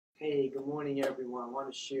Hey, good morning, everyone. I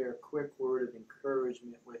want to share a quick word of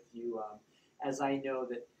encouragement with you, as I know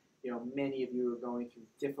that many of you are going through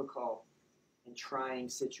difficult and trying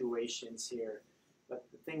situations here. But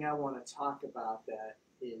the thing I want to talk about that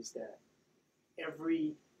is that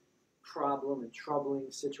every problem and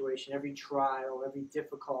troubling situation, every trial, every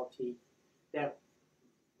difficulty that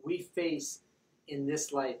we face in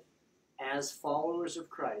this life as followers of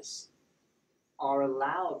Christ are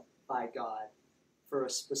allowed by God for a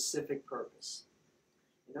specific purpose.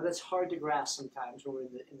 That's hard to grasp sometimes when we're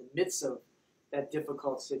in the midst of that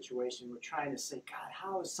difficult situation. We're trying to say, God,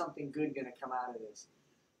 how is something good going to come out of this?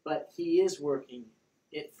 But He is working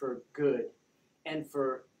it for good and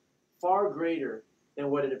for far greater than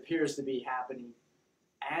what it appears to be happening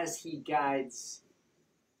as He guides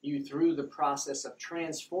you through the process of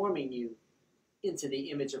transforming you into the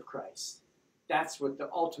image of Christ. That's what the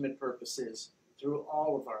ultimate purpose is through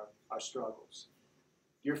all of our struggles.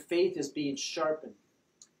 Your faith is being sharpened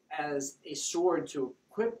as a sword to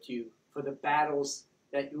equip you for the battles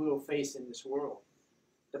that you will face in this world.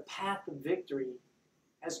 The path of victory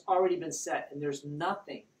has already been set, and there's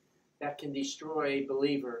nothing that can destroy a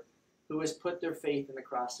believer who has put their faith in the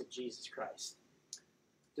cross of Jesus Christ.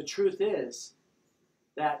 The truth is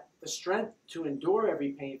that the strength to endure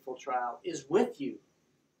every painful trial is with you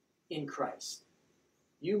in Christ.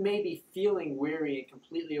 You may be feeling weary and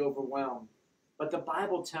completely overwhelmed, but the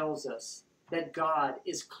Bible tells us that God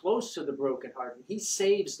is close to the brokenhearted. He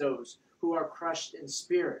saves those who are crushed in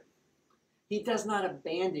spirit. He does not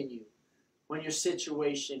abandon you when your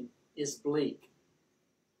situation is bleak.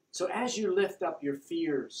 So as you lift up your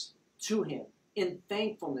fears to Him in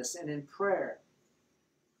thankfulness and in prayer,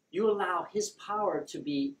 you allow His power to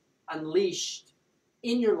be unleashed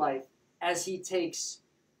in your life as He takes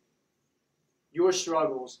your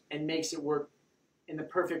struggles and makes it work in the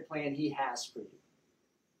perfect plan He has for you.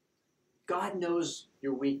 God knows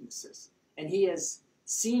your weaknesses, and He has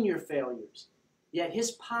seen your failures, yet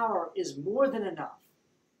His power is more than enough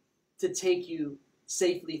to take you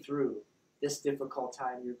safely through this difficult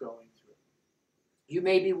time you're going through. You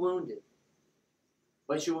may be wounded,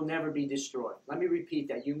 but you will never be destroyed. Let me repeat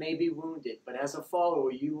that. You may be wounded, but as a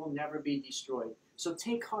follower, you will never be destroyed. So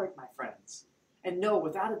take heart, my friends, and know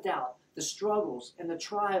without a doubt the struggles and the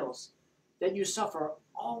trials that you suffer are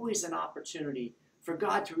always an opportunity for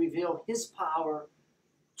God to reveal His power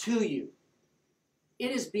to you. It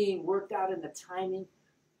is being worked out in the timing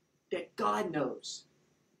that God knows.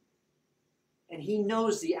 And He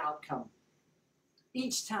knows the outcome.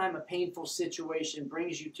 Each time a painful situation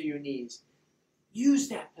brings you to your knees, use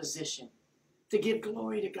that position to give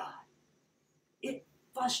glory to God. It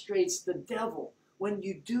frustrates the devil when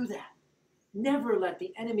you do that. Never let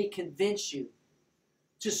the enemy convince you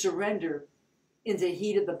to surrender in the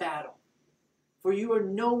heat of the battle, for you are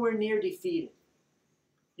nowhere near defeated.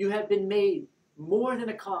 You have been made more than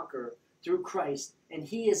a conqueror through Christ, and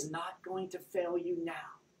He is not going to fail you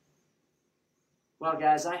now. Well,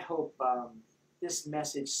 guys, I hope this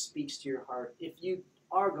message speaks to your heart. If you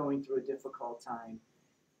are going through a difficult time,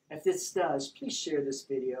 if this does, please share this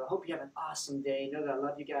video. I hope you have an awesome day. Know that I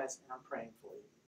love you guys, and I'm praying for you.